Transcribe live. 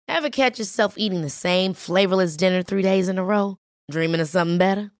Ever catch yourself eating the same flavorless dinner 3 days in a row? Dreaming of something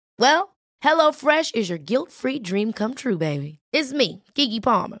better? Well, HelloFresh is your guilt-free dream come true, baby. It's me, Keke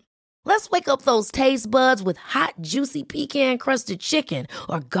Palmer. Let's wake up those taste buds with hot, juicy pecan-crusted chicken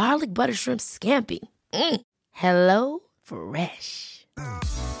or garlic butter shrimp scampi. Hello Fresh.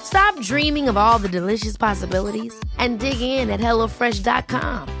 Stop dreaming of all the delicious possibilities and dig in at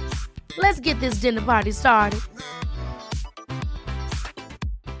HelloFresh.com. Let's get this dinner party started.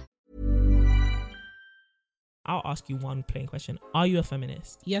 I'll ask you one plain question. Are you a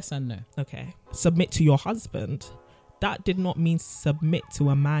feminist? Yes and no. Okay. Submit to your husband. That did not mean submit to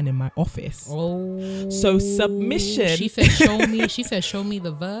a man in my office. Oh. So submission. She said, show me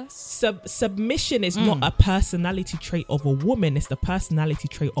the verse. Submission is not a personality trait of a woman. It's the personality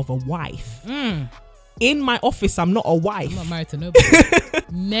trait of a wife. In my office, I'm not a wife. I'm not married to nobody.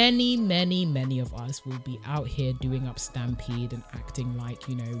 Many of us will be out here doing up Stampede and acting like,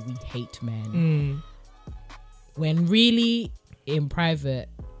 we hate men. When really, in private,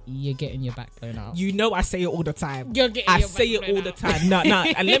 you're getting your back blown out. I say it all the time. I say it all the time. No,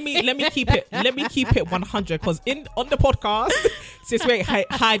 and let me keep it 100 because on the podcast, since we ain't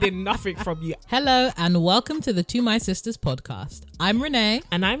hiding nothing from you. Hello and welcome to the To My Sisters podcast. I'm Renee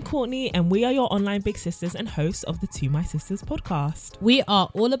and I'm Courtney, and we are your online big sisters and hosts of the To My Sisters podcast. We are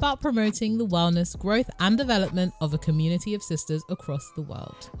all about promoting the wellness, growth, and development of a community of sisters across the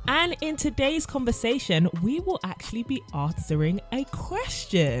world. And in today's conversation, we will actually be answering a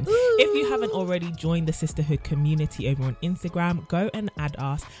question. Ooh. If you haven't already joined the sisterhood community over on Instagram, go and add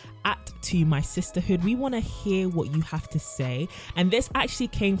us at To My Sisterhood. We want to hear what you have to say. And this actually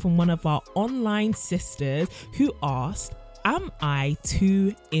came from one of our online sisters who asked, am I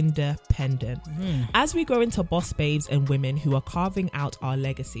too independent? As we grow into boss babes and women who are carving out our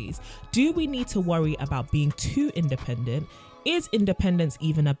legacies, do we need to worry about being too independent? Is independence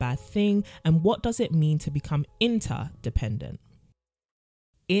even a bad thing? And what does it mean to become interdependent?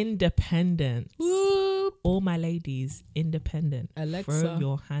 Independent. Whoop. All my ladies, independent. Alexa, throw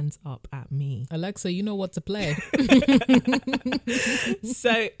your hands up at me. Alexa, you know what to play.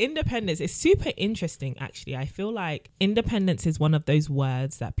 So independence is super interesting, actually. I feel like independence is one of those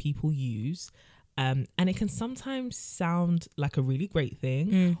words that people use, and it can sometimes sound like a really great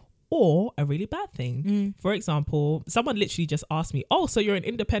thing or a really bad thing. For example, someone literally just asked me, oh, so you're an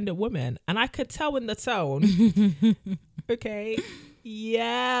independent woman? And I could tell in the tone, okay,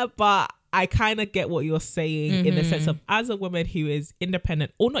 yeah, but I kind of get what you're saying in the sense of, as a woman who is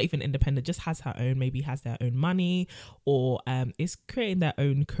independent, or not even independent, just has her own, maybe has their own money, or is creating their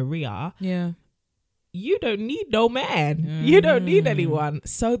own career. Yeah. You don't need no man. You don't need anyone.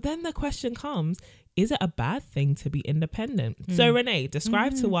 So then the question comes, is it a bad thing to be independent? So Renee,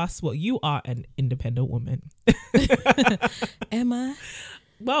 describe to us what you are an independent woman. Am I?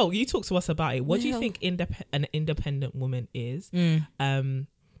 Well, you talk to us about it. What do you think an independent woman is?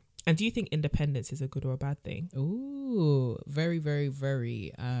 And do you think independence is a good or a bad thing? Ooh, very, very,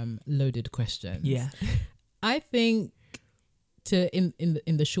 very loaded questions. Yeah. I think in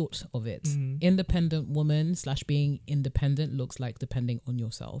the short of it, independent woman / being independent looks like depending on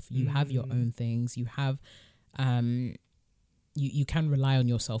yourself. You have your own things. You have you can rely on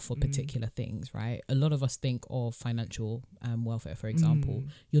yourself for particular things, right? A lot of us think of financial welfare, for example.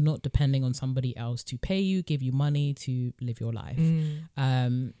 You're not depending on somebody else to pay you, give you money to live your life.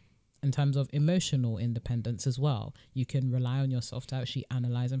 In terms of emotional independence as well, you can rely on yourself to actually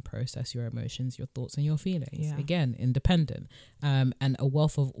analyze and process your emotions, your thoughts and your feelings. Yeah. Again, independent. And a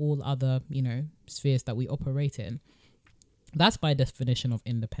wealth of all other, spheres that we operate in. That's by definition of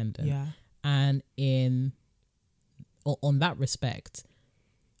independent. Yeah. And on that respect,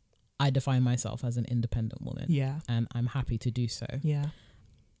 I define myself as an independent woman. Yeah. And I'm happy to do so. Yeah.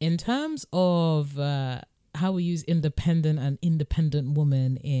 In terms of how we use independent and independent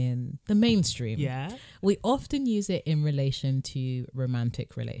woman in the mainstream, we often use it in relation to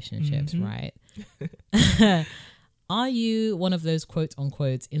romantic relationships, right? Are you one of those quote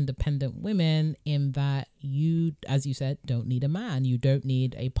unquote independent women in that you, as you said, don't need a man, you don't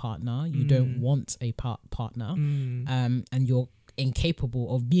need a partner, you don't want a partner, and you're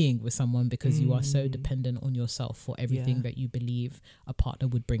incapable of being with someone because you are so dependent on yourself for everything that you believe a partner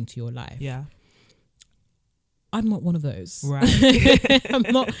would bring to your life? Yeah. I'm not one of those. Right.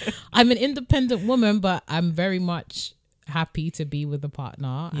 I'm an independent woman, but I'm very much happy to be with a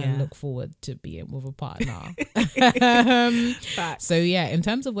partner and look forward to being with a partner. So yeah, in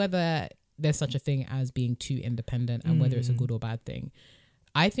terms of whether there's such a thing as being too independent and whether it's a good or bad thing,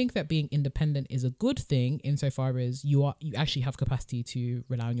 I think that being independent is a good thing insofar as you actually have capacity to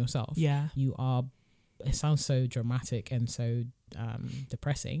rely on yourself. Yeah. It sounds so dramatic and so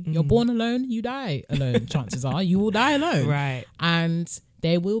depressing. You're born alone, you die alone. Chances are you will die alone. Right. And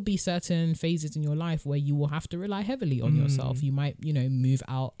there will be certain phases in your life where you will have to rely heavily on yourself. You might, move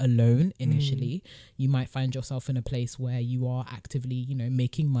out alone initially. You might find yourself in a place where you are actively,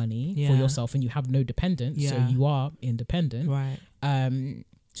 making money for yourself and you have no dependents. So you are independent. Right.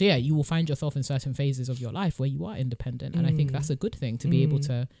 So yeah, you will find yourself in certain phases of your life where you are independent. And I think that's a good thing to be able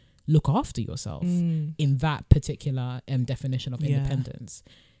to look after yourself in that particular definition of independence.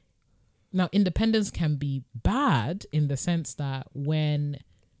 Now, independence can be bad in the sense that when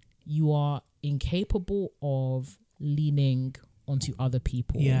you are incapable of leaning onto other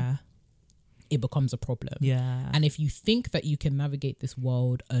people, it becomes a problem. Yeah. And if you think that you can navigate this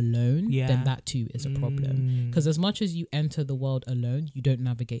world alone, then that too is a problem. Because as much as you enter the world alone, you don't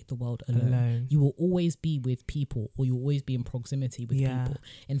navigate the world alone. You will always be with people, or you'll always be in proximity with people.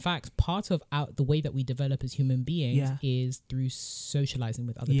 In fact, part of the way that we develop as human beings is through socializing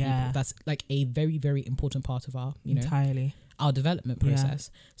with other people. That's like a very, very important part of our, entirely our development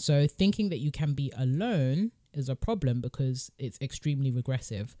process. So thinking that you can be alone is a problem because it's extremely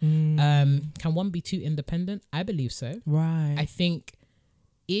regressive. Can one be too independent? I believe so. Right. I think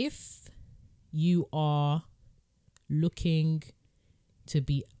if you are looking to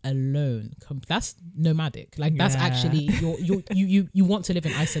be alone, that's nomadic. Like that's actually you want to live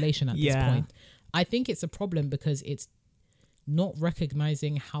in isolation at this point. I think it's a problem because it's not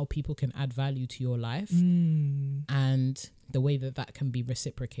recognizing how people can add value to your life and the way that can be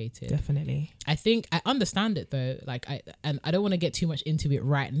reciprocated. Definitely. I think I understand it though. Like I don't want to get too much into it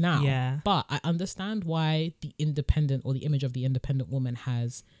right now. Yeah. But I understand why the independent or the image of the independent woman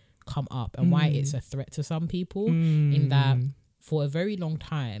has come up and why it's a threat to some people. In that for a very long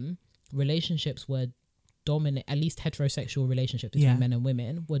time, relationships were dominate, at least heterosexual relationships between men and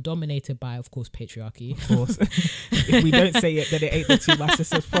women were dominated by, of course, patriarchy. Of course. If we don't say it, then it ain't the Two My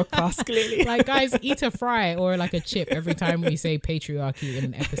Sisters podcast, clearly. Like, guys, eat a fry or like a chip every time we say patriarchy in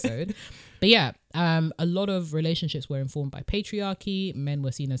an episode. But yeah, a lot of relationships were informed by patriarchy. Men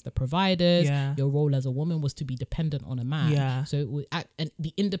were seen as the providers. Your role as a woman was to be dependent on a man. So it would and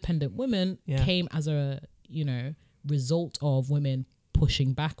the independent woman came as a, result of women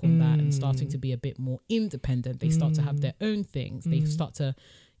pushing back on that and starting to be a bit more independent. They start to have their own things. They start to,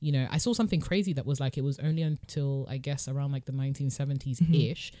 I saw something crazy that was like, it was only until I guess around like the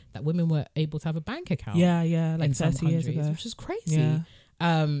 1970s ish that women were able to have a bank account. Like 30 years ago, which is crazy.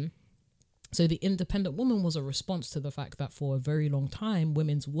 So the independent woman was a response to the fact that for a very long time,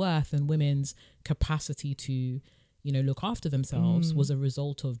 women's worth and women's capacity to, look after themselves was a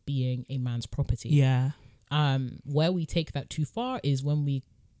result of being a man's property. Where we take that too far is when we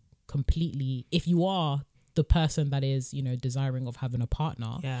completely, if you are the person that is, desiring of having a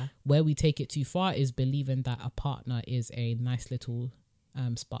partner, where we take it too far is believing that a partner is a nice little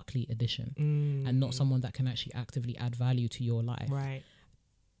sparkly addition and not someone that can actually actively add value to your life. Right.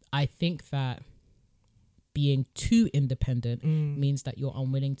 I think that being too independent means that you're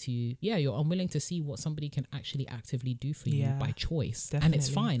unwilling to see what somebody can actually actively do for you by choice. Definitely. And it's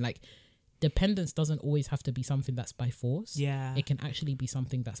fine. Like, dependence doesn't always have to be something that's by force. It can actually be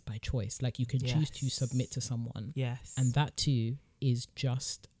something that's by choice. Like, you can choose to submit to someone. And that too is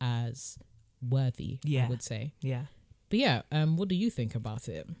just as worthy, I would say. But yeah, what do you think about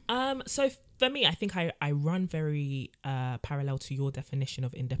it? So for me, I think I run very parallel to your definition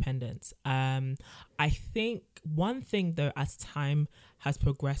of independence. I think one thing though, as time has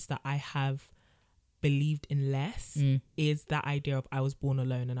progressed, that I have believed in less is that idea of I was born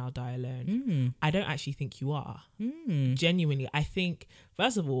alone and I'll die alone. I don't actually think you are. Genuinely, I think,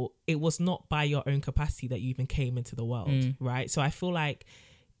 first of all, it was not by your own capacity that you even came into the world, right? So I feel like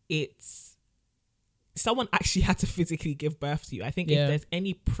it's someone actually had to physically give birth to you. I think if there's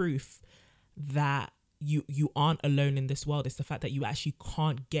any proof that you aren't alone in this world, it's the fact that you actually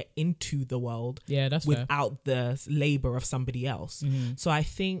can't get into the world without the labor of somebody else. So I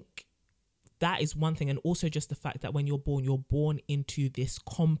think that is one thing. And also just the fact that when you're born into this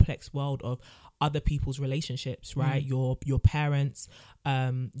complex world of other people's relationships, right? Your parents,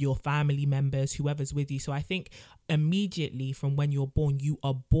 your family members, whoever's with you. So I think immediately from when you're born, you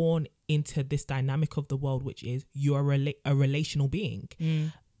are born into this dynamic of the world, which is you're a relational being.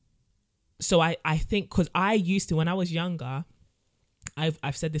 So I think, because I used to, when I was younger,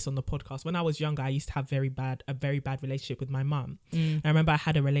 I've said this on the podcast. When I was younger, I used to have a very bad relationship with my mum. I remember I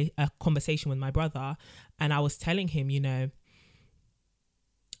had a conversation with my brother, and I was telling him,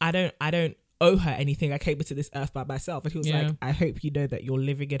 I don't owe her anything. I came into this earth by myself. And he was like, I hope you know that you're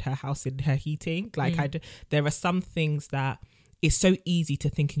living in her house in her heating. Like there are some things that it's so easy to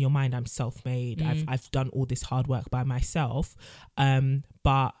think in your mind, I'm self-made. I've done all this hard work by myself.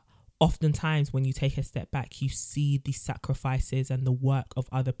 But oftentimes when you take a step back, you see the sacrifices and the work of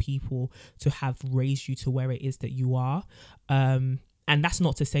other people to have raised you to where it is that you are. And that's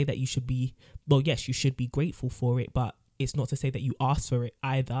not to say that you should be, well, yes, you should be grateful for it, but it's not to say that you asked for it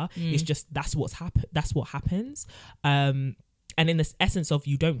either. It's just, that's what happens. And in the essence of,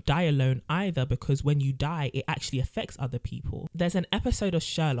 you don't die alone either, because when you die, it actually affects other people. There's an episode of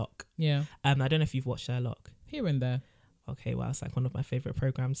Sherlock. Yeah. I don't know if you've watched Sherlock. Here and there. Okay, well, it's like one of my favorite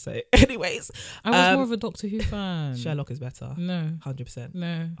programs. So anyways. I was more of a Doctor Who fan. Sherlock is better. No. 100%.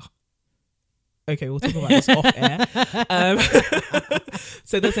 No. Okay, we'll talk about this off air.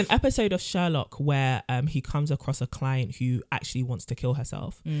 So there's an episode of Sherlock where he comes across a client who actually wants to kill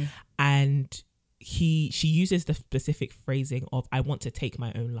herself. And she uses the specific phrasing of, I want to take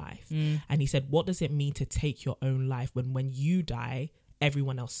my own life. And he said, what does it mean to take your own life when you die,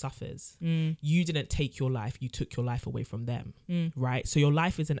 everyone else suffers? You didn't take your life, you took your life away from them, right? So your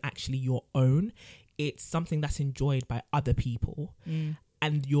life isn't actually your own. It's something that's enjoyed by other people.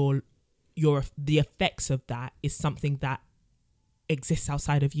 And the effects of that is something that exists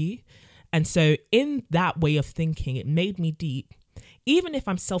outside of you. And so in that way of thinking, it made me deep. Even if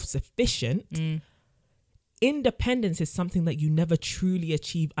I'm self-sufficient, independence is something that you never truly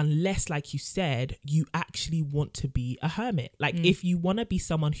achieve unless, like you said, you actually want to be a hermit. Like if you want to be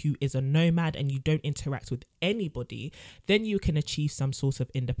someone who is a nomad and you don't interact with anybody, then you can achieve some sort of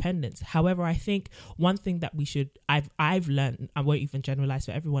independence. However, I think one thing that I've learned, I won't even generalize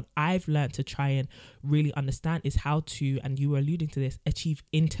for everyone, I've learned to try and really understand is how to, and you were alluding to this, achieve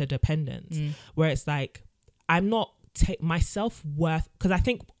interdependence, where it's like, I'm not take my self-worth, because I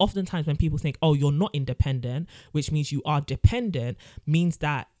think oftentimes when people think, oh, you're not independent, which means you are dependent, means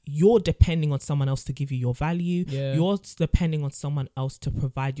that you're depending on someone else to give you your value. You're depending on someone else to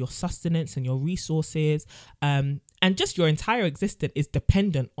provide your sustenance and your resources, and just your entire existence is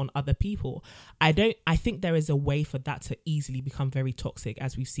dependent on other people. I think there is a way for that to easily become very toxic,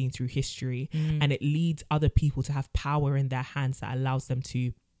 as we've seen through history, and it leads other people to have power in their hands that allows them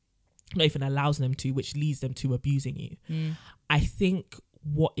to, not even allows them to, which leads them to abusing you. I think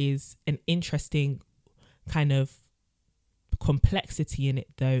what is an interesting kind of complexity in it,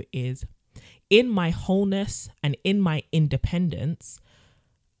 though, is in my wholeness and in my independence,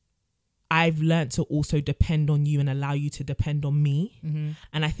 I've learned to also depend on you and allow you to depend on me.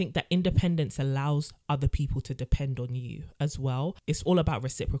 And I think that independence allows other people to depend on you as well. It's all about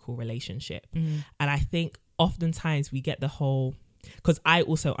reciprocal relationship. And I think oftentimes we get the whole, because I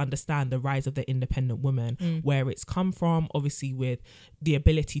also understand the rise of the independent woman, where it's come from, obviously with the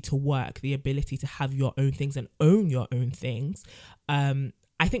ability to work, the ability to have your own things and own your own things.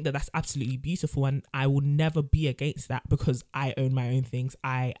 I think that that's absolutely beautiful, and I will never be against that because I own my own things.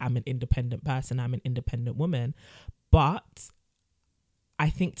 I am an independent person. I'm an independent woman. But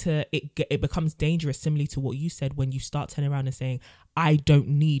I think it becomes dangerous, similarly to what you said, when you start turning around and saying, I don't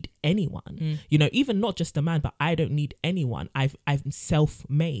need anyone. You know, even not just a man, but I don't need anyone. I'm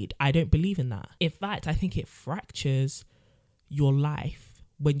self-made. I don't believe in that. In fact, I think it fractures your life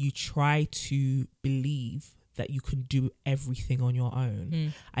when you try to believe that you can do everything on your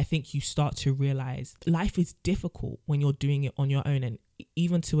own. I think you start to realize life is difficult when you're doing it on your own. And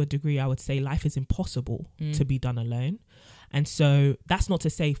even to a degree, I would say life is impossible to be done alone. And so that's not to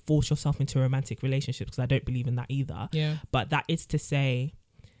say force yourself into romantic relationships, because I don't believe in that either. But that is to say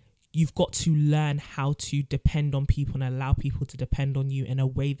you've got to learn how to depend on people and allow people to depend on you in a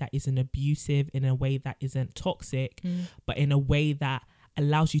way that isn't abusive, in a way that isn't toxic, but in a way that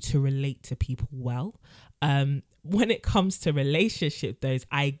allows you to relate to people well. When it comes to relationship, those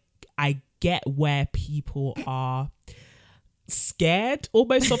I get where people are scared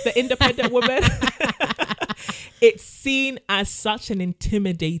almost of the independent woman. It's seen as such an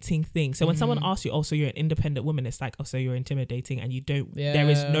intimidating thing. So when someone asks you, oh, so you're an independent woman, it's like, oh, so you're intimidating and you don't, there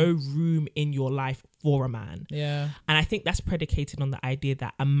is no room in your life for a man. And I think that's predicated on the idea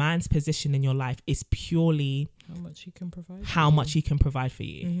that a man's position in your life is purely how much he can provide for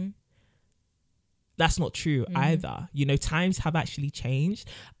you. That's not true either. You know, times have actually changed.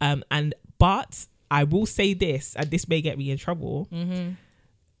 But I will say this, and this may get me in trouble.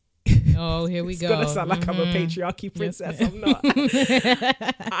 Oh, here we go. It's gonna sound like I'm a patriarchy princess. Yes. I'm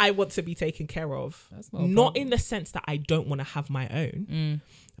not. I want to be taken care of. That's not in the sense that I don't want to have my own,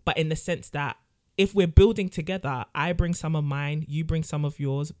 but in the sense that if we're building together, I bring some of mine, you bring some of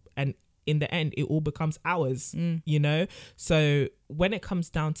yours, and in the end, it all becomes ours. You know. So when it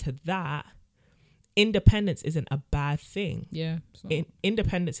comes down to that, independence isn't a bad thing.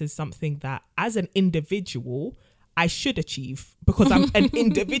 Independence is something that, as an individual, I should achieve because I'm an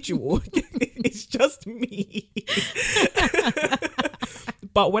individual. It's just me.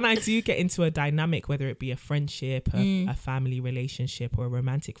 But when I do get into a dynamic, whether it be a friendship, a family relationship, or a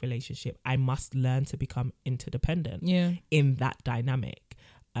romantic relationship, I must learn to become interdependent in that dynamic.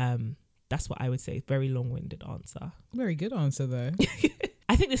 That's what I would say. Very long-winded answer. Very good answer, though.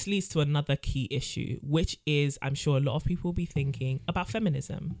 I think this leads to another key issue, which is, I'm sure a lot of people will be thinking about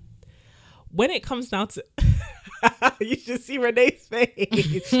feminism. When it comes down to... You should see Renee's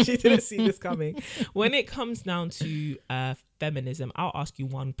face. She didn't see this coming. When it comes down to feminism, I'll ask you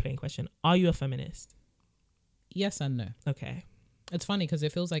one plain question. Are you a feminist? Yes and no. Okay. It's funny because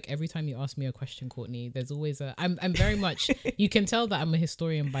it feels like every time you ask me a question, Courtney, there's always I'm very much, you can tell that I'm a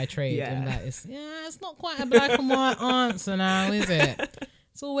historian by trade, and that it's not quite a black and white answer now, is it?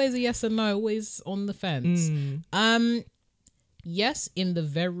 It's always a yes or no, always on the fence. Yes, in the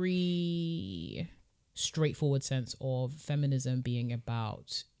very straightforward sense of feminism being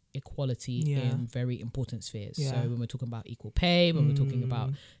about equality in very important spheres. So when we're talking about equal pay, when we're talking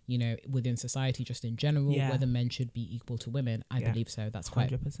about, within society just in general, whether men should be equal to women, I believe so. That's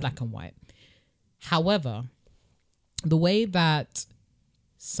quite 100%. Black and white. However, the way that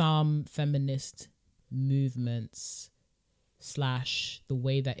some feminist movements / the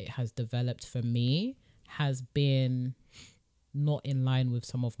way that it has developed for me has been not in line with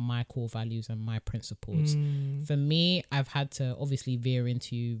some of my core values and my principles. For me, I've had to obviously veer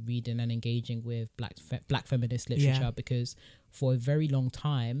into reading and engaging with black feminist literature because for a very long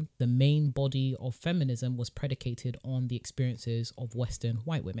time, the main body of feminism was predicated on the experiences of Western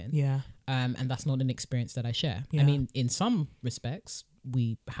white women. And that's not an experience that I share. I mean, in some respects,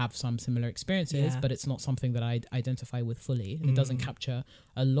 we have some similar experiences, but it's not something that I identify with fully. And it doesn't capture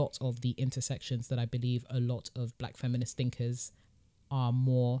a lot of the intersections that I believe a lot of black feminist thinkers are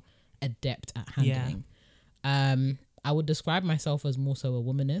more adept at handling. I would describe myself as more so a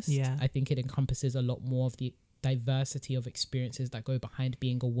womanist. I think it encompasses a lot more of the diversity of experiences that go behind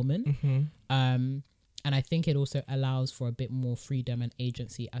being a woman. And I think it also allows for a bit more freedom and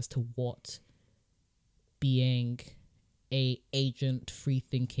agency as to what being a agent,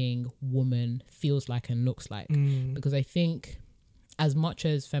 free-thinking woman feels like and looks like. Because I think as much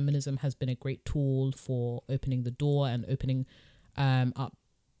as feminism has been a great tool for opening the door and opening up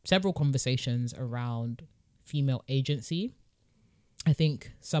several conversations around female agency, I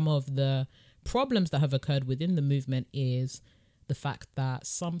think some of the problems that have occurred within the movement is the fact that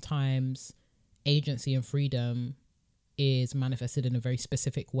sometimes agency and freedom is manifested in a very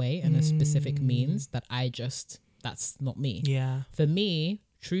specific way and a specific means that that's not me. For me,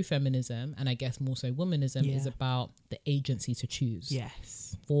 true feminism, and I guess more so womanism, is about the agency to choose.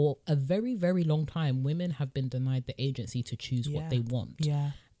 For a very, very long time, women have been denied the agency to choose what they want.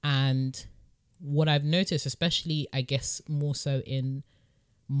 And what I've noticed, especially, I guess, more so in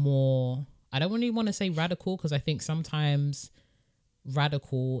more, I don't really want to say radical, because I think sometimes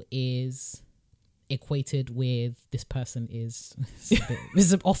radical is equated with this person is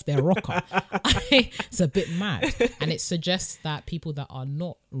off their rocker. It's a bit mad, and it suggests that people that are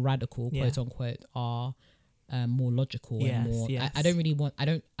not radical, quote unquote, are more logical and more.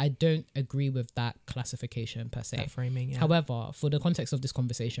 I don't agree with that classification per se. That framing. However, for the context of this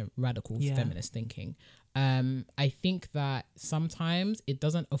conversation, radical feminist thinking, I think that sometimes it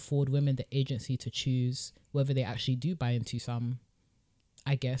doesn't afford women the agency to choose whether they actually do buy into some,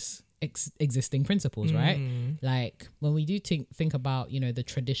 I guess, existing principles, right? Like when we do think about, the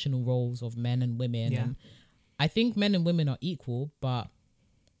traditional roles of men and women, and I think men and women are equal, but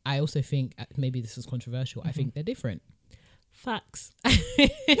I also think, maybe this is controversial, I think they're different. Facts.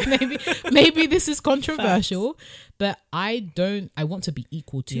 maybe this is controversial. Facts. But I want to be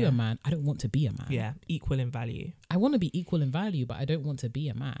equal to a man. I don't want to be a man. Equal in value. I want to be equal in value, but I don't want to be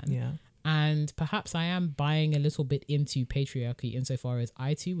a man. And perhaps I am buying a little bit into patriarchy insofar as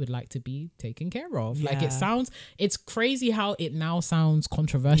I too would like to be taken care of. Like it's crazy how it now sounds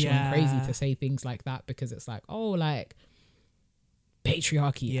controversial and crazy to say things like that, because it's like, oh, like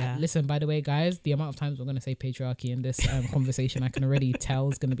patriarchy. Listen, by the way, guys, the amount of times we're going to say patriarchy in this conversation, I can already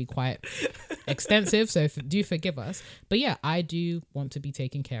tell is going to be quite extensive. So do forgive us. But I do want to be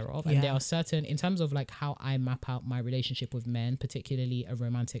taken care of. And there are certain, in terms of like how I map out my relationship with men, particularly a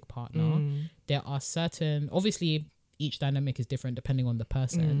romantic partner, there are certain, obviously each dynamic is different depending on the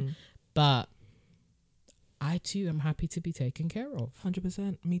person, but I too am happy to be taken care of.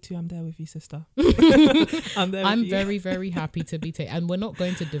 100%. Me too. I'm there with you, sister. I'm very, very happy to be taken. And we're not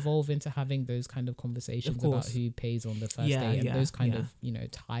going to devolve into having those kind of conversations about who pays on the first day and those kind of,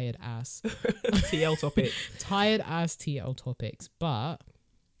 tired ass TL topics. Tired ass TL topics. But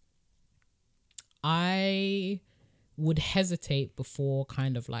I would hesitate before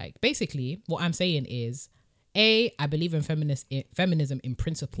kind of like, basically what I'm saying is, A, I believe in feminism in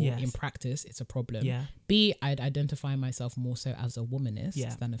principle. Yes. In practice, it's a problem. Yeah. B, I'd identify myself more so as a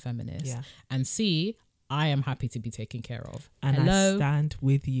womanist than a feminist. Yeah. And C, I am happy to be taken care of. And Hello? I stand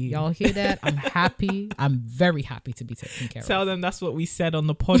with you. Y'all hear that? I'm happy. I'm very happy to be taken care of. Tell them that's what we said on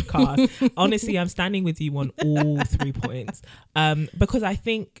the podcast. Honestly, I'm standing with you on all 3 points. Because I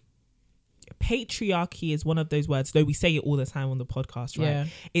think patriarchy is one of those words, though we say it all the time on the podcast, right? Yeah.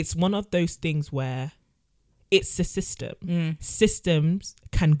 It's one of those things where it's a system. Systems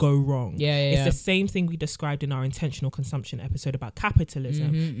can go wrong. It's the same thing we described in our intentional consumption episode about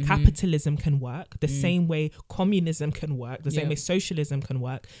capitalism. Capitalism can work the same way communism can work, the same way socialism can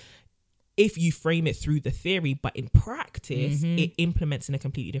work, if you frame it through the theory, but in practice, it implements in a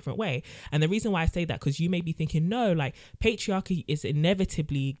completely different way. And the reason why I say that, because you may be thinking, no, like patriarchy is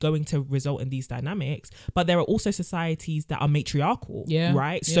inevitably going to result in these dynamics, but there are also societies that are matriarchal,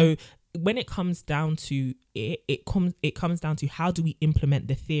 right? So when it comes down to it comes down to how do we implement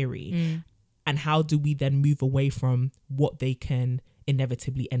the theory and how do we then move away from what they can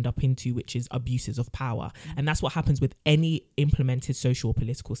inevitably end up into, which is abuses of power. And that's what happens with any implemented social or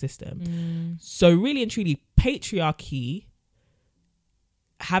political system. So really and truly, patriarchy,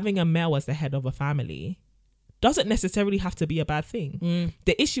 having a male as the head of a family, doesn't necessarily have to be a bad thing.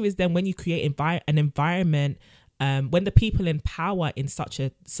 The issue is then when you create an environment, when the people in power in such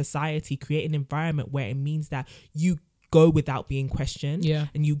a society create an environment where it means that you go without being questioned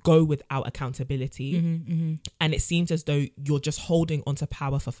and you go without accountability, and it seems as though you're just holding onto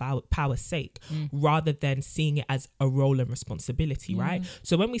power for power's sake rather than seeing it as a role and responsibility, right?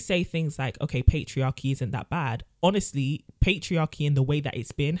 So when we say things like, okay, patriarchy isn't that bad, honestly, patriarchy in the way that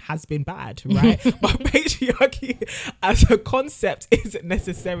it's been has been bad, right? But patriarchy as a concept isn't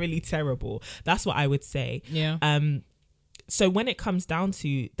necessarily terrible. That's what I would say. So when it comes down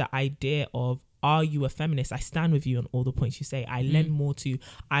to the idea of, are you a feminist? I stand with you on all the points you say. I lend more to,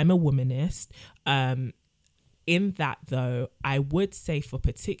 I'm a womanist. In that, though, I would say for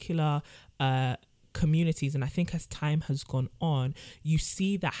particular communities, and I think as time has gone on, you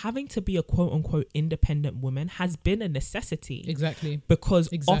see that having to be a quote unquote independent woman has been a necessity. Exactly. Because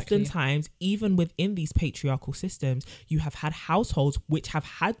oftentimes, even within these patriarchal systems, you have had households which have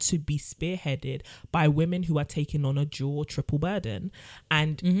had to be spearheaded by women who are taking on a dual or triple burden.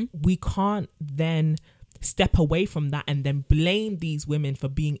 And we can't then step away from that and then blame these women for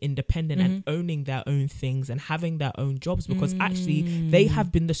being independent and owning their own things and having their own jobs, because actually they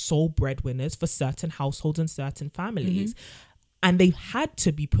have been the sole breadwinners for certain households and certain families. And they've had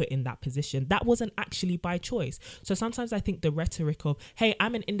to be put in that position. That wasn't actually by choice. So sometimes I think the rhetoric of, hey,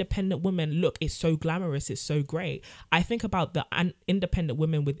 I'm an independent woman, look, it's so glamorous, it's so great. I think about the independent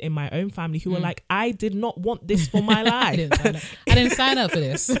women within my own family who are like, I did not want this for my life. I didn't sign up for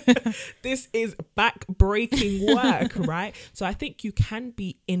this. This is back-breaking work, right? So I think you can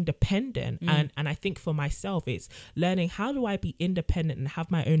be independent. And I think for myself, it's learning, how do I be independent and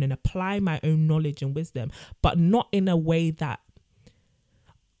have my own and apply my own knowledge and wisdom, but not in a way that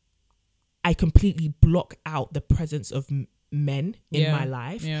I completely block out the presence of men in my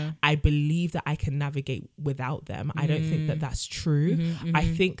life. I believe that I can navigate without them. I don't think that that's true. I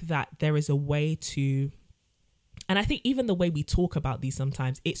think that there is a way to, and I think even the way we talk about these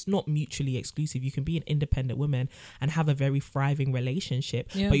sometimes, it's not mutually exclusive. You can be an independent woman and have a very thriving relationship,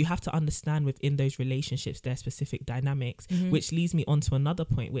 but you have to understand within those relationships their specific dynamics, which leads me on to another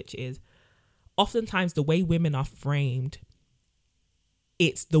point, which is oftentimes the way women are framed,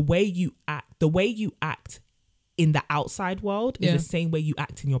 it's the way you act in the outside world is the same way you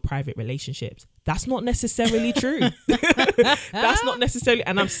act in your private relationships. That's not necessarily true. That's not necessarily,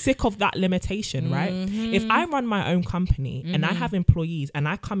 and I'm sick of that limitation, right? If I run my own company and I have employees and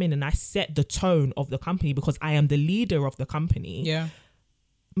I come in and I set the tone of the company because I am the leader of the company,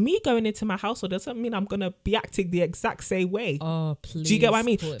 me going into my household doesn't mean I'm gonna be acting the exact same way. Oh, please. Do you get what I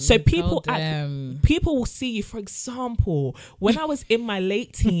mean? So people will see you. For example, when I was in my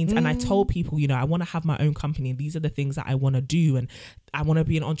late teens and I told people, you know, I want to have my own company and these are the things that I want to do and I want to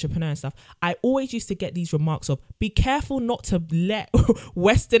be an entrepreneur and stuff, I always used to get these remarks of, be careful not to let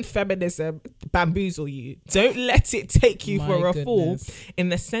Western feminism bamboozle you. Don't let it take you for a fool, in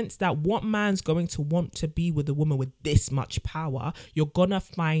the sense that what man's going to want to be with a woman with this much power, you're gonna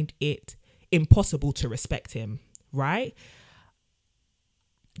find it impossible to respect him, right?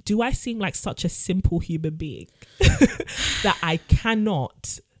 Do I seem like such a simple human being that I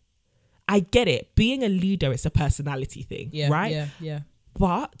cannot... I get it. Being a leader is a personality thing, right?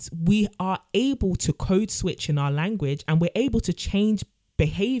 But we are able to code switch in our language and we're able to change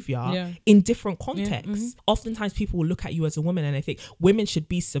behavior in different contexts. Oftentimes people will look at you as a woman and they think women should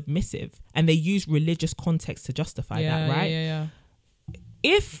be submissive, and they use religious context to justify that, right?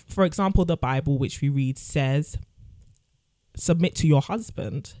 If, for example, the Bible, which we read, says submit to your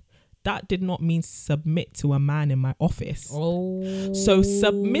husband, that did not mean submit to a man in my office. So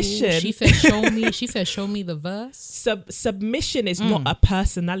submission. She said, show me the verse. Submission is not a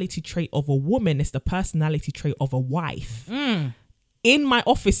personality trait of a woman. It's the personality trait of a wife. In my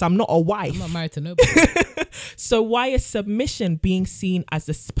office, I'm not a wife. I'm not married to nobody. So why is submission being seen as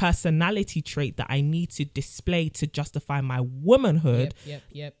a personality trait that I need to display to justify my womanhood?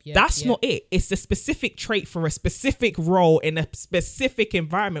 That's not it. It's a specific trait for a specific role in a specific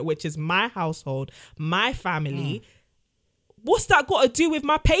environment, which is my household, my family. What's that got to do with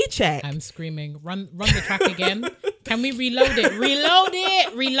my paycheck? I'm screaming. Run the track again. Can we reload it?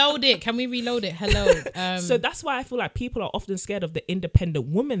 Reload it. Can we reload it? Hello. So that's why I feel like people are often scared of the independent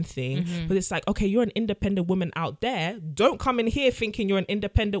woman thing. But it's like, okay, you're an independent woman out there. Don't come in here thinking you're an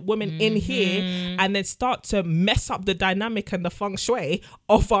independent woman in here and then start to mess up the dynamic and the feng shui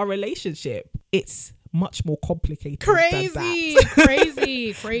of our relationship. It's much more complicated than that.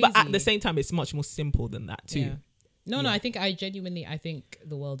 Crazy. But at the same time, it's much more simple than that too. Yeah. No, I think I think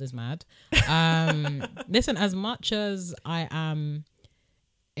the world is mad. Listen, as much as I am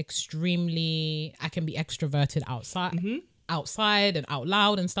I can be extroverted outside and out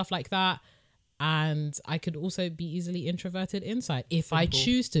loud and stuff like that. And I could also be easily introverted inside if I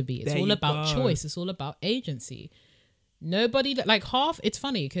choose to be. It's all about choice. It's all about agency. Nobody, like it's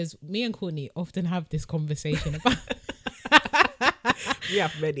funny because me and Courtney often have this conversation about. We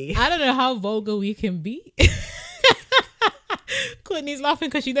have many. I don't know how vulgar we can be. Courtney's laughing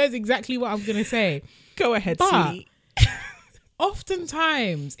because she knows exactly what I'm going to say. Go ahead, sweetie.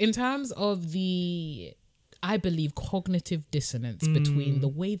 Oftentimes, in terms of the, I believe, cognitive dissonance between the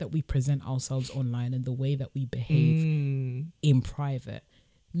way that we present ourselves online and the way that we behave in private,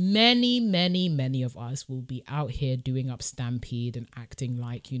 many of us will be out here doing up Stampede and acting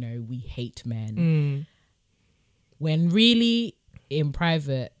like, we hate men. When really, in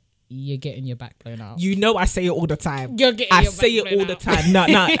private, you're getting your back blown out. I say it all the time. I say it all the time. No.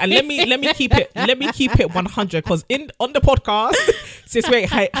 And let me keep it 100 because on the podcast, since we're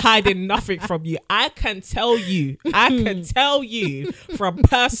hiding nothing from you, I can tell you from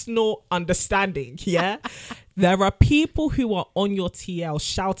personal understanding. Yeah. There are people who are on your TL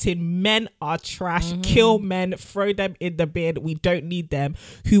shouting men are trash, kill men, throw them in the bin, we don't need them,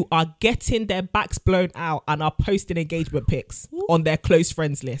 who are getting their backs blown out and are posting engagement pics on their close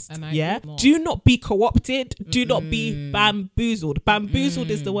friends list. Do not be co-opted. Do not be bamboozled. Bamboozled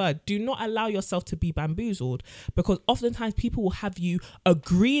is the word. Do not allow yourself to be bamboozled, because oftentimes people will have you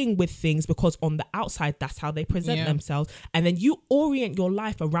agreeing with things because on the outside that's how they present themselves, and then you orient your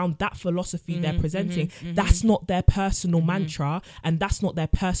life around that philosophy they're presenting. That's not their personal mantra, and that's not their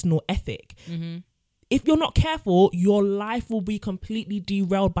personal ethic. If you're not careful, your life will be completely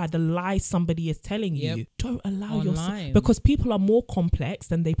derailed by the lies somebody is telling you. Don't allow yourself, because people are more complex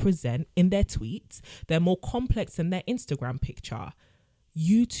than they present in their tweets. They're more complex than their Instagram picture.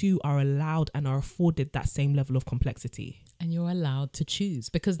 You two are allowed and are afforded that same level of complexity. And you're allowed to choose,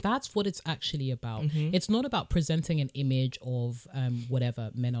 because that's what it's actually about. It's not about presenting an image of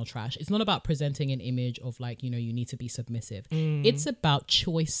whatever, men are trash. It's not about presenting an image of like, you need to be submissive. It's about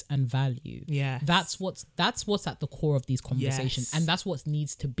choice and value. That's what's at the core of these conversations. And that's what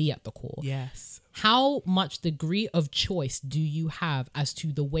needs to be at the core. How much degree of choice do you have as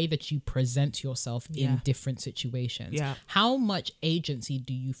to the way that you present yourself in different situations? How much agency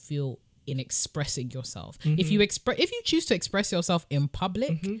do you feel in expressing yourself? If you choose to express yourself in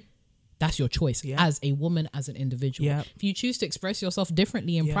public, that's your choice as a woman, as an individual. If you choose to express yourself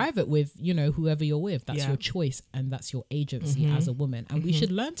differently in private with whoever you're with, that's your choice and that's your agency as a woman. And we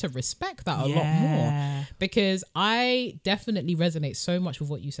should learn to respect that a lot more, because I definitely resonate so much with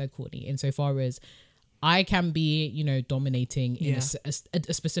what you said, Courtney, insofar as I can be, dominating in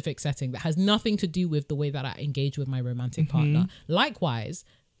a specific setting that has nothing to do with the way that I engage with my romantic partner. Likewise,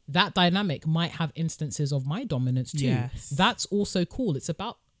 that dynamic might have instances of my dominance too. That's also cool. It's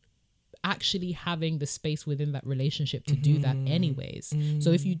about actually having the space within that relationship to do that anyways.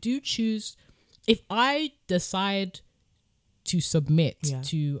 So if I decide to submit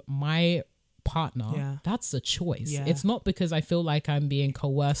to my partner, that's a choice. It's not because I feel like I'm being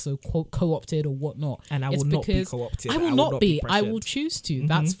coerced or co-opted or whatnot. And I will not be co-opted. I will not be. I will choose to.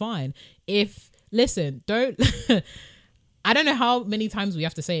 That's fine. Don't I don't know how many times we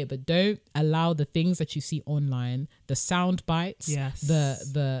have to say it, but don't allow the things that you see online, the sound bites,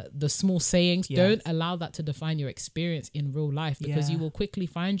 the small sayings, don't allow that to define your experience in real life, because you will quickly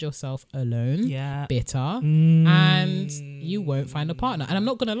find yourself alone, bitter, and you won't find a partner. And I'm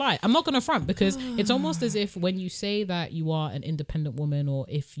not going to lie, I'm not going to front, because it's almost as if when you say that you are an independent woman, or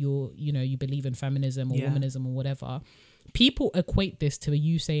if you're, you know, you believe in feminism or womanism or whatever, people equate this to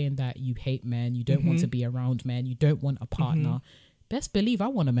you saying that you hate men, you don't want to be around men, you don't want a partner. Best believe I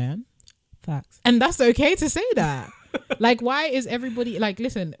want a man. Facts. And that's okay to say that. Like, why is everybody like,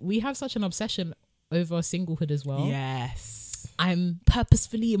 listen, we have such an obsession over singlehood as well. Yes. I'm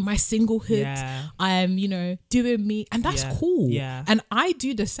purposefully in my singlehood. Yeah. I'm, you know, doing me, and that's cool. Yeah. And I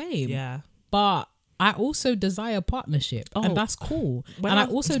do the same. Yeah. But I also desire partnership, and that's cool. And I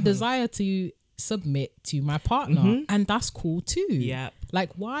also desire to submit to my partner, and that's cool too. Yeah.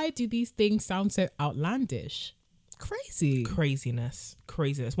 Like, why do these things sound so outlandish? Craziness.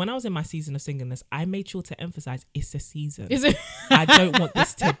 When I was in my season of singleness, I made sure to emphasize it's a season. Is it? I don't want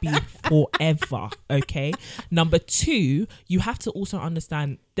this to be forever. Okay. Number 2, you have to also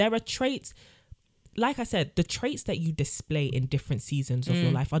understand there are traits. Like I said, the traits that you display in different seasons of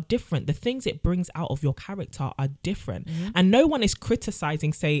your life are different. The things it brings out of your character are different. And no one is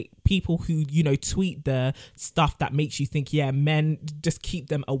criticizing, say, people who, you know, tweet the stuff that makes you think, yeah, men, just keep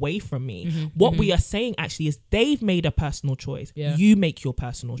them away from me. What we are saying actually is they've made a personal choice. Yeah. You make your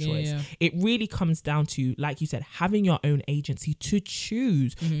personal choice. Yeah. It really comes down to, like you said, having your own agency to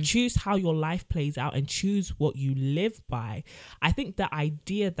choose. Choose how your life plays out and choose what you live by. I think the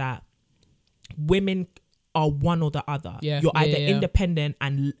idea that women are one or the other. You're either independent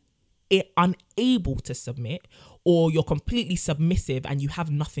and unable to submit, or you're completely submissive and you have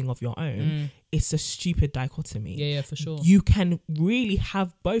nothing of your own. It's a stupid dichotomy. Yeah, for sure. You can really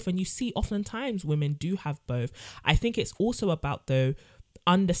have both, and you see oftentimes women do have both. I think it's also about, though,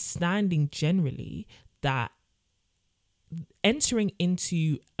 understanding generally that entering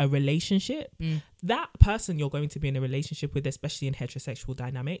into a relationship, that person you're going to be in a relationship with, especially in heterosexual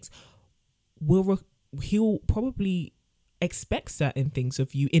dynamics, he'll probably expect certain things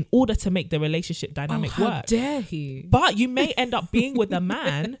of you in order to make the relationship dynamic work. How dare he? But you may end up being with a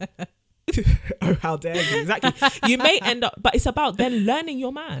man. Oh, how dare you? Exactly. You may end up, but it's about then learning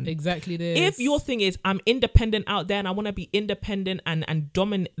your man. Exactly this. If your thing is, I'm independent out there and I want to be independent and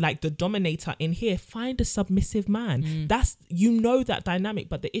dominate, like the dominator in here, find a submissive man. That's, you know, that dynamic.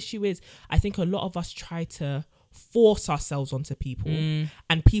 But the issue is, I think a lot of us try to force ourselves onto people,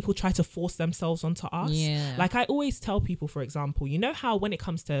 and people try to force themselves onto us. Like I always tell people, for example, you know how when it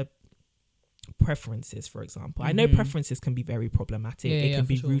comes to preferences, for example, I know preferences can be very problematic. It can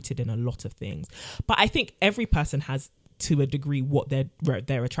be rooted in a lot of things, but I think every person has, to a degree, what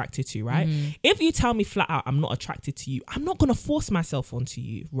they're attracted to, right? If you tell me flat out I'm not attracted to you, I'm not going to force myself onto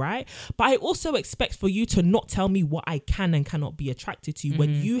you, right? But I also expect for you to not tell me what I can and cannot be attracted to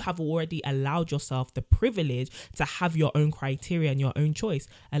when you have already allowed yourself the privilege to have your own criteria and your own choice.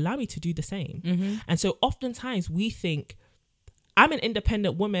 Allow me to do the same. And so oftentimes we think, I'm an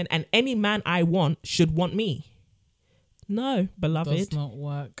independent woman and any man I want should want me. No, beloved. Does not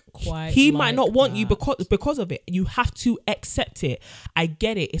work quite. He might not want you because of it. You have to accept it. I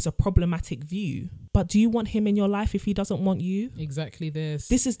get it. It's a problematic view. But do you want him in your life if he doesn't want you? Exactly this.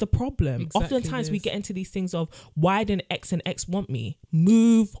 This is the problem. Exactly. Oftentimes we get into these things of, why didn't X and X want me?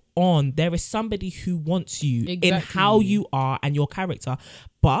 Move on. There is somebody who wants you in how you are and your character.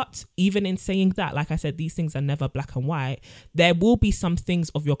 But even in saying that, like I said, these things are never black and white. There will be some things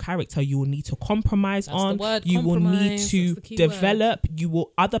of your character you will need to compromise on. You will need to develop. You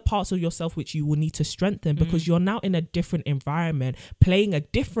will, other parts of yourself which you will need to strengthen, because you're now in a different environment, playing a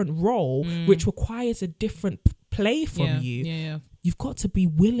different role, which requires a different play from you. You've got to be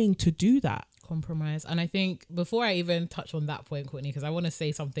willing to do that. Compromise. And I think before I even touch on that point, Courtney, because I want to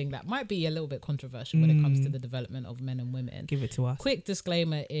say something that might be a little bit controversial when it comes to the development of men and women. Give it to us. Quick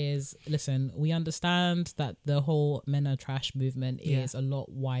disclaimer is, listen, we understand that the whole men are trash movement is a lot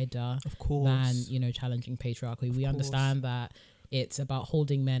wider than, you know, challenging patriarchy. We understand that it's about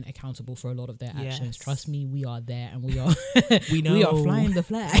holding men accountable for a lot of their actions. Trust me, we are there, and we are we know. We are flying the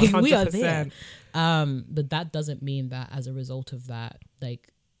flag. 100%. We are there. But that doesn't mean that as a result of that,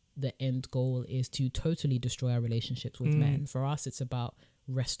 like, the end goal is to totally destroy our relationships with men. For us, it's about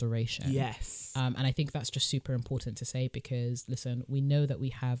restoration. Yes. And I think that's just super important to say, because listen, we know that we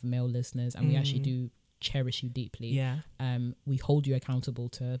have male listeners, and we actually do cherish you deeply. We hold you accountable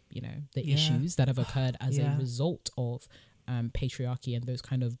to, you know, the issues that have occurred as a result of patriarchy and those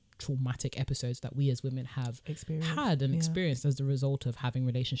kind of traumatic episodes that we as women have experienced as a result of having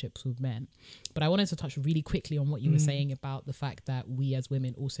relationships with men. But I wanted to touch really quickly on what you were saying about the fact that we as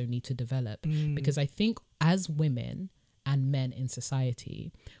women also need to develop, because I think as women and men in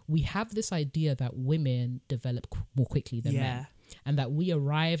society, we have this idea that women develop more quickly than men, and that we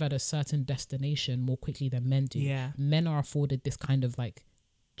arrive at a certain destination more quickly than men do. Men are afforded this kind of like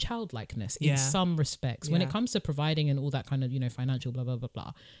childlikeness in some respects when it comes to providing and all that kind of, you know, financial blah blah blah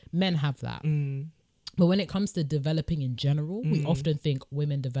blah. Men have that. But when it comes to developing in general, we often think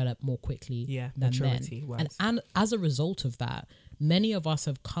women develop more quickly than men. And as a result of that, many of us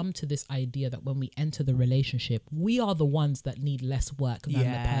have come to this idea that when we enter the relationship, we are the ones that need less work than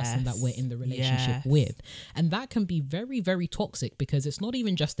the person that we're in the relationship with. And that can be very, very toxic, because it's not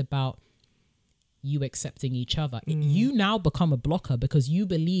even just about you accepting each other. You now become a blocker because you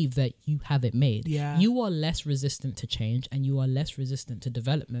believe that you have it made. You are less resistant to change, and you are less resistant to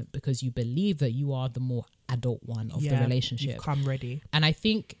development because you believe that you are the more adult one of the relationship. You've come ready. And I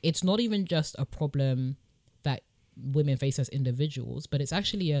think it's not even just a problem that women face as individuals, but it's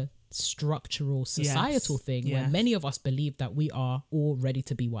actually a structural societal thing where many of us believe that we are all ready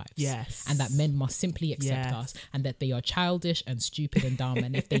to be wives, and that men must simply accept us, and that they are childish and stupid and dumb,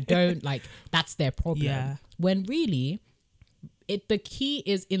 and if they don't, like, that's their problem. When really the key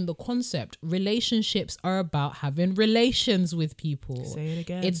is in the concept. Relationships are about having relations with people. Say it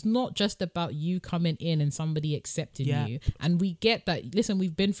again. It's not just about you coming in and somebody accepting you. And we get that. Listen,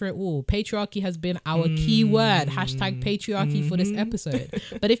 we've been through it all. Patriarchy has been our key word. Hashtag patriarchy for this episode.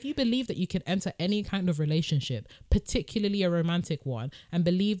 But if you believe that you can enter any kind of relationship, particularly a romantic one, and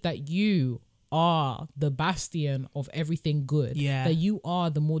believe that you are the bastion of everything good, that you are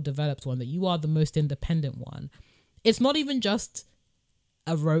the more developed one, that you are the most independent one, it's not even just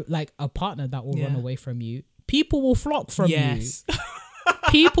a partner that will run away from you. People will flock from you.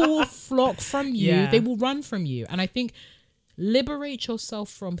 People will flock from you. They will run from you. And I think liberate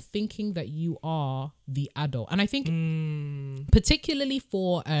yourself from thinking that you are the adult. And I think particularly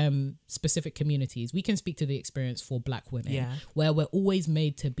for specific communities, we can speak to the experience for Black women, where we're always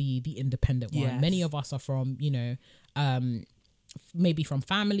made to be the independent one. Many of us are from, maybe from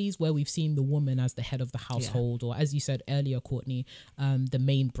families where we've seen the woman as the head of the household, or as you said earlier, Courtney, the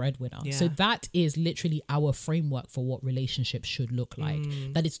main breadwinner. So that is literally our framework for what relationships should look like.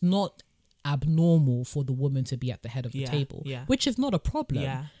 That it's not abnormal for the woman to be at the head of the table, which is not a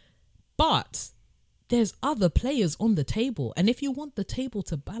problem. But there's other players on the table, and if you want the table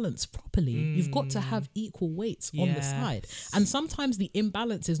to balance properly, you've got to have equal weights on the side. And sometimes the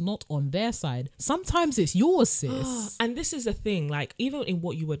imbalance is not on their side, sometimes it's yours, sis. And this is the thing, like, even in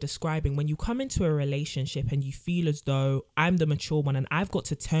what you were describing, when you come into a relationship and you feel as though I'm the mature one and I've got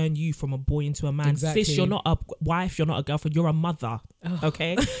to turn you from a boy into a man. Sis, you're not a wife, you're not a girlfriend, you're a mother.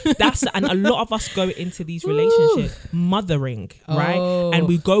 Okay, and a lot of us go into these relationships mothering, right? And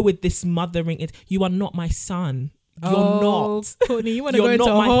we go with this mothering. You are not my son. You're not. Courtney, you want to go into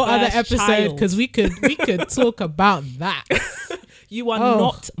a whole other episode, because we could talk about that. You are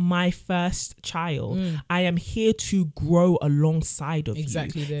not my first child. I am here to grow alongside of you.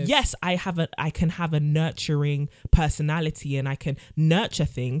 This. Yes, I can have a nurturing personality and I can nurture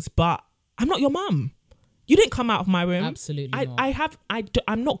things, but I'm not your mum. You didn't come out of my womb. Absolutely not.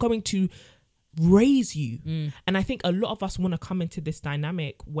 I'm not going to raise you. And I think a lot of us want to come into this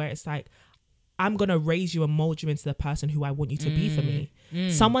dynamic where it's like, I'm going to raise you and mold you into the person who I want you to be for me.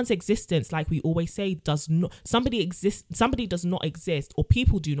 Someone's existence, like we always say, somebody does not exist, or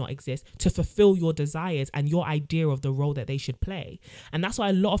people do not exist to fulfill your desires and your idea of the role that they should play. And that's why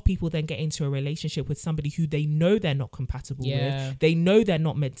a lot of people then get into a relationship with somebody who they know they're not compatible with. They know they're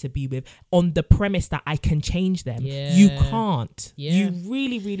not meant to be with, on the premise that I can change them. You can't. You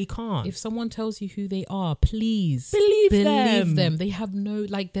really, really can't. If someone tells you who they are, please believe them. They have no,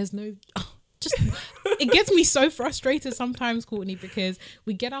 there's no... Just, it gets me so frustrated sometimes, Courtney, because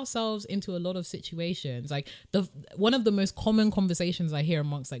we get ourselves into a lot of situations. Like one of the most common conversations I hear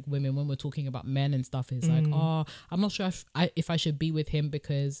amongst like women when we're talking about men and stuff is like, oh, I'm not sure if I should be with him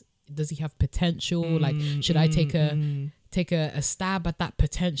because does he have potential? Like, should I take a stab at that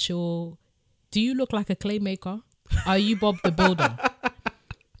potential? Do you look like a claymaker? Are you Bob the Builder?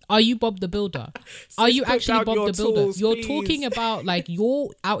 Are you Bob the Builder? Are you actually Bob the Builder? You're talking about like, you're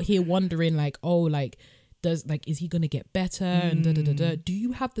out here wondering like, oh, like, is he gonna get better and do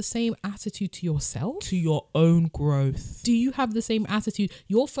you have the same attitude to yourself, to your own growth? Do you have the same attitude?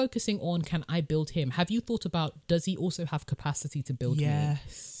 You're focusing on, can I build him? Have you thought about, does he also have capacity to build me?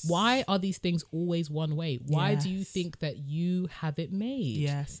 Why are these things always one way? Why do you think that you have it made?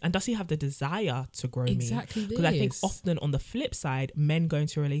 Yes. And does he have the desire to grow me? Exactly. Because I think often on the flip side, men go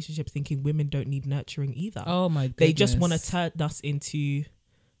into relationships thinking women don't need nurturing either. Oh my goodness. They just want to turn us into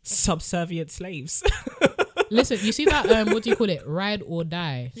subservient slaves. Listen, you see that what do you call it, ride or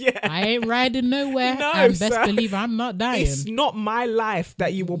die? Yeah, I ain't riding nowhere. No, and best believe I'm not dying. It's not my life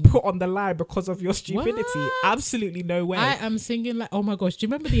that you will put on the line because of your stupidity. What? Absolutely no way. I am singing like, oh my gosh, do you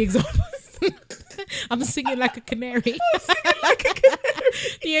remember the example? I'm singing like a canary.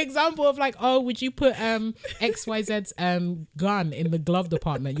 The example of like, oh, would you put XYZ's gun in the glove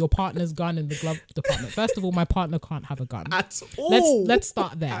department, your partner's gun in the glove department? First of all, my partner can't have a gun at all. Let's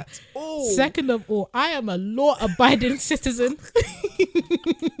start there. At all. Second of all, I am a law-abiding citizen.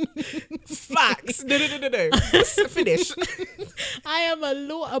 Facts. No. Let's finish. I am a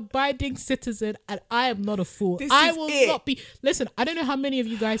law-abiding citizen, and I am not a fool. I will not be. Listen, I don't know how many of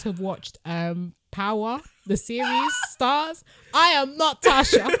you guys have watched Power, the series Stars. I am not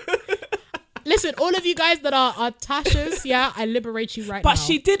Tasha. Listen, all of you guys that are Tashas, I liberate you right now. But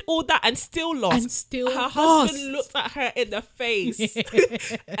she did all that and still lost. Her husband looked at her in the face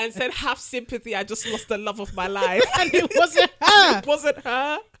and said, have sympathy, I just lost the love of my life. And it wasn't her. It wasn't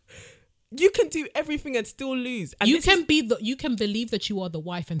her. You can do everything and still lose. And you can believe that you are the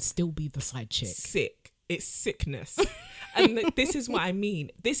wife and still be the side chick. Sick. It's sickness. And this is what I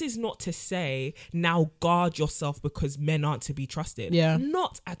mean. This is not to say now guard yourself because men aren't to be trusted. Yeah.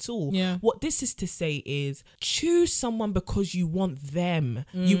 Not at all. Yeah. What this is to say is choose someone because you want them.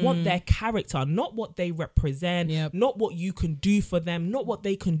 You want their character, not what they represent, not what you can do for them, not what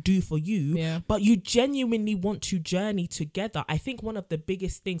they can do for you, but you genuinely want to journey together. I think one of the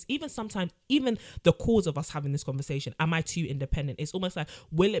biggest things, even sometimes, even the cause of us having this conversation, am I too independent? It's almost like,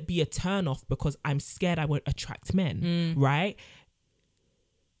 will it be a turn off because I'm scared I won't attract men? Right?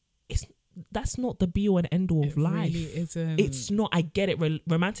 That's not the be all and end all of life. Really isn't. It's not. I get it.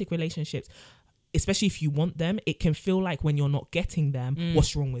 Romantic relationships, especially if you want them, it can feel like when you're not getting them,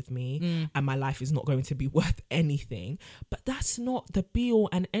 what's wrong with me? And my life is not going to be worth anything. But that's not the be all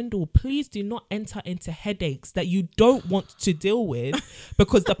and end all. Please do not enter into headaches that you don't want to deal with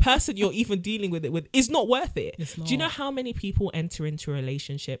because the person you're even dealing with it with is not worth it. Do you know how many people enter into a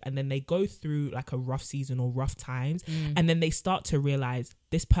relationship and then they go through like a rough season or rough times and then they start to realize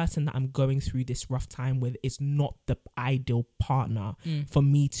this person that I'm going through this rough time with is not the ideal partner for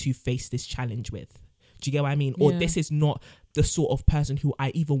me to face this challenge with. Do you get what I mean? Or this is not the sort of person who I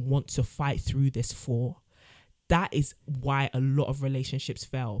even want to fight through this for. That is why a lot of relationships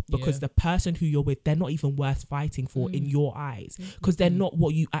fail, because the person who you're with, they're not even worth fighting for in your eyes because they're not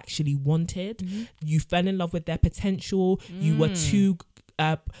what you actually wanted. You fell in love with their potential. You were too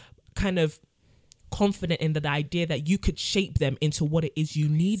kind of confident in the idea that you could shape them into what it is you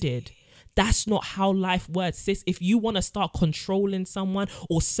needed. That's not how life works, sis. If you want to start controlling someone,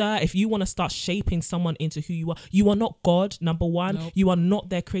 or sir, if you want to start shaping someone into who you are not God, number one. Nope. You are not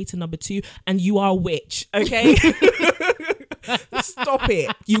their creator, number two. And you are a witch, okay? Stop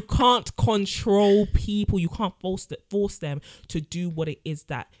it. You can't control people. You can't force them to do what it is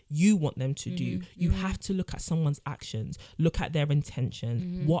that you want them to do. You have to look at someone's actions, look at their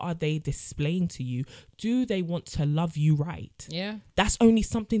intentions. What are they displaying to you? Do they want to love you right? Yeah. That's only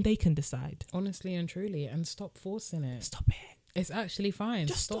something they can decide. Honestly and truly. And stop forcing it. Stop it. It's actually fine.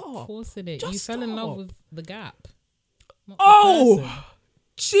 Just stop forcing it. Just you fell in love with the gap. Oh!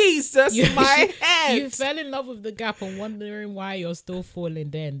 Jesus, my head. You fell in love with the gap and wondering why you're still falling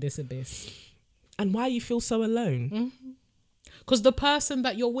there in this abyss. And why you feel so alone. Because the person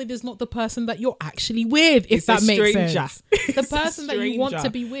that you're with is not the person that you're actually with, if that makes sense. The person that you want to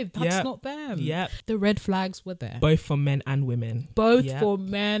be with, that's not them. Yep. The red flags were there. Both for men and women. Both for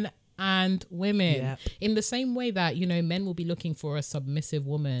men and women. Yep. In the same way that, men will be looking for a submissive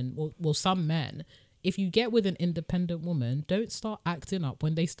woman, well, some men. If you get with an independent woman, don't start acting up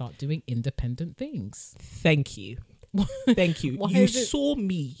when they start doing independent things. Thank you. Thank you. You saw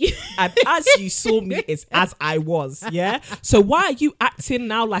me, and as you saw me is as I was. Yeah. So why are you acting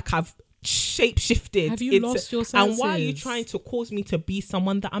now like I've shape shifted? Have you lost your senses? And why are you trying to cause me to be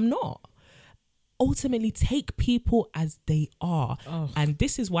someone that I'm not? Ultimately, take people as they are. And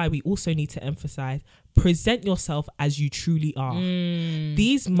this is why we also need to emphasize, present yourself as you truly are.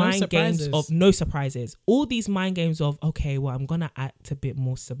 These mind games of no surprises, all these mind games of, okay, well, I'm going to act a bit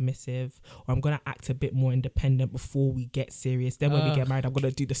more submissive, or I'm going to act a bit more independent before we get serious. Then when we get married, I'm going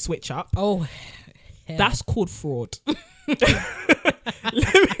to do the switch up. Oh, That's called fraud. Let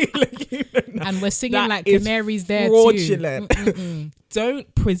you know. And we're singing That like is canaries there fraudulent. too.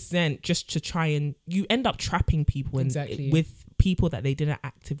 Don't present just to try and you end up trapping people with people that they didn't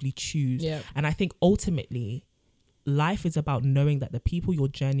actively choose. Yeah. And I think ultimately life is about knowing that the people you're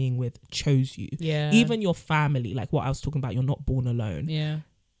journeying with chose you. Yeah. Even your family, like what I was talking about, you're not born alone. Yeah.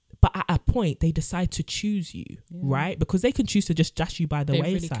 But at a point, they decide to choose you, right? Because they can choose to just dash you by the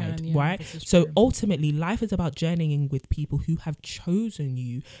wayside, really right? So ultimately, life is about journeying with people who have chosen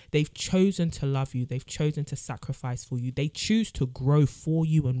you. They've chosen to love you. They've chosen to sacrifice for you. They choose to grow for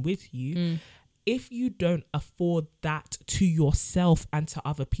you and with you. If you don't afford that to yourself and to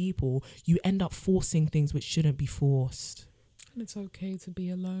other people, you end up forcing things which shouldn't be forced. And it's okay to be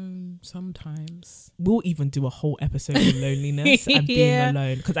alone sometimes. We'll even do a whole episode on loneliness and being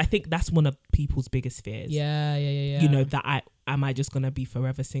alone, because I think that's one of people's biggest fears. Yeah. You know, that am I just going to be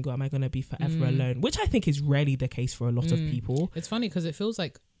forever single? Am I going to be forever alone? Which I think is rarely the case for a lot of people. It's funny because it feels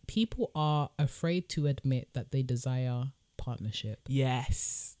like people are afraid to admit that they desire partnership.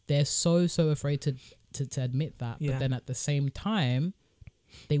 Yes. They're so afraid to admit that. But then at the same time,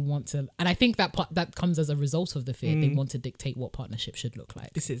 they want to, and I think that comes as a result of the fear. They want to dictate what partnership should look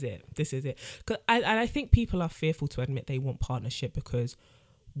like. This is it. I think people are fearful to admit they want partnership because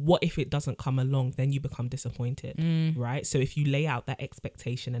what if it doesn't come along? Then you become disappointed, right? So if you lay out that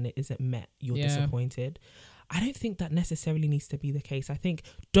expectation and it isn't met, you're disappointed. I don't think that necessarily needs to be the case. I think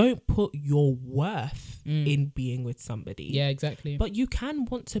don't put your worth in being with somebody. Yeah, exactly. But you can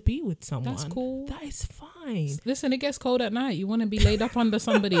want to be with someone. That's cool. That is fine. Listen, it gets cold at night. You want to be laid up under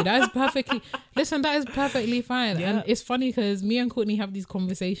somebody. That is perfectly fine. Yeah. And it's funny because me and Courtney have these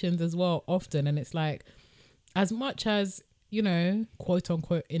conversations as well often. And it's like, as much as, you know, quote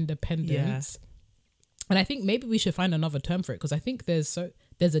unquote independence. And I think maybe we should find another term for it, because I think there's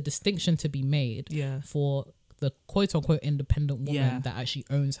a distinction to be made for the quote unquote independent woman that actually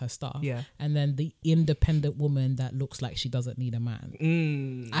owns her stuff, and then the independent woman that looks like she doesn't need a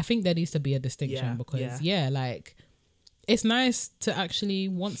man. I think there needs to be a distinction because like it's nice to actually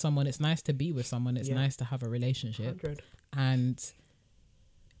want someone, it's nice to be with someone, it's nice to have a relationship, 100. and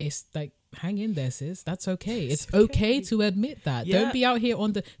it's like, hang in there, sis. That's okay. It's okay to admit that. Don't be out here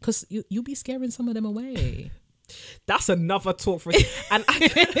on the, because you'll be scaring some of them away. That's another talk for you. And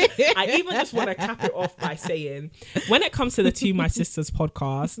I even just want to cap it off by saying, when it comes to the To My Sisters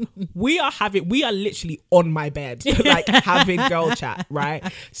podcast, we are literally on my bed, like having girl chat, right?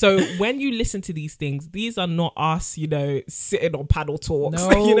 So when you listen to these things, these are not us, you know, sitting on paddle talks.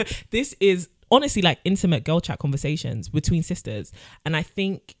 No. You know, this is honestly like intimate girl chat conversations between sisters. And I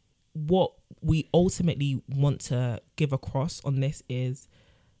think what we ultimately want to give across on this is,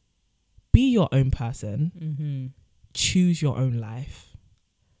 be your own person, choose your own life,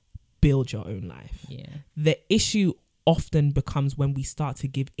 build your own life. The issue often becomes when we start to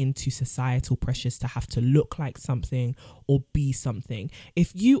give into societal pressures to have to look like something or be something.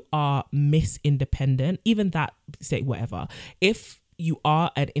 If you are Miss Independent, even that, say whatever, if you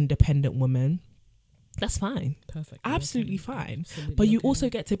are an independent woman, that's fine. Perfect. Absolutely fine. Absolutely, but you also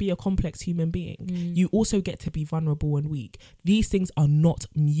get to be a complex human being. You also get to be vulnerable and weak. These things are not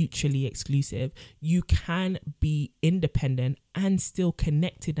mutually exclusive. You can be independent and still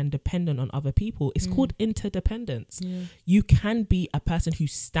connected and dependent on other people. It's called interdependence. You can be a person who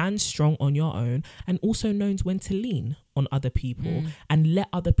stands strong on your own and also knows when to lean on other people and let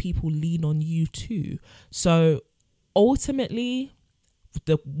other people lean on you too. So ultimately,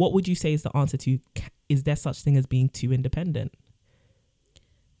 what would you say is the answer to, is there such thing as being too independent?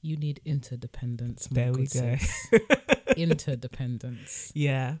 You need interdependence. There we go. Interdependence.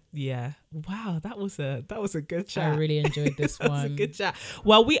 Yeah. Wow, that was a good chat. I really enjoyed this one. That was a good chat.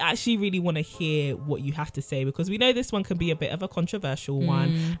 Well, we actually really want to hear what you have to say, because we know this one can be a bit of a controversial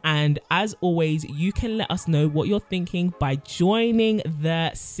one. And as always, you can let us know what you're thinking by joining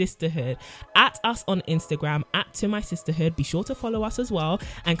the sisterhood. At us on Instagram, at To My Sisterhood. Be sure to follow us as well,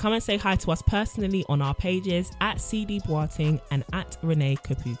 and come and say hi to us personally on our pages at CD Boating and at Renee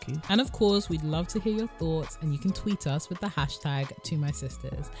Kapuku. And of course, we'd love to hear your thoughts, and you can tweet us with the hashtag To My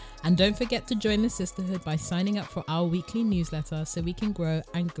Sisters. And don't forget to join the sisterhood by signing up for our weekly newsletter so we can grow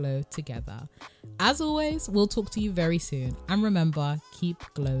and glow together. As always, we'll talk to you very soon. And remember, keep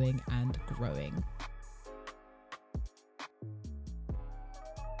glowing and growing.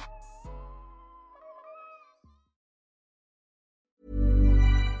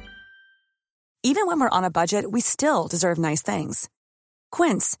 Even when we're on a budget, we still deserve nice things.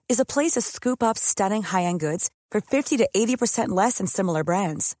 Quince is a place to scoop up stunning high-end goods for 50 to 80% less than similar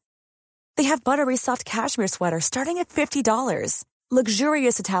brands. They have buttery soft cashmere sweaters starting at $50,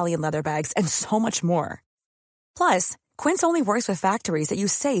 luxurious Italian leather bags, and so much more. Plus, Quince only works with factories that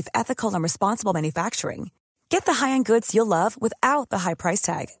use safe, ethical, and responsible manufacturing. Get the high-end goods you'll love without the high price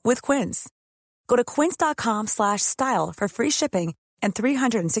tag with Quince. Go to quince.com/style for free shipping and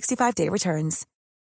 365-day returns.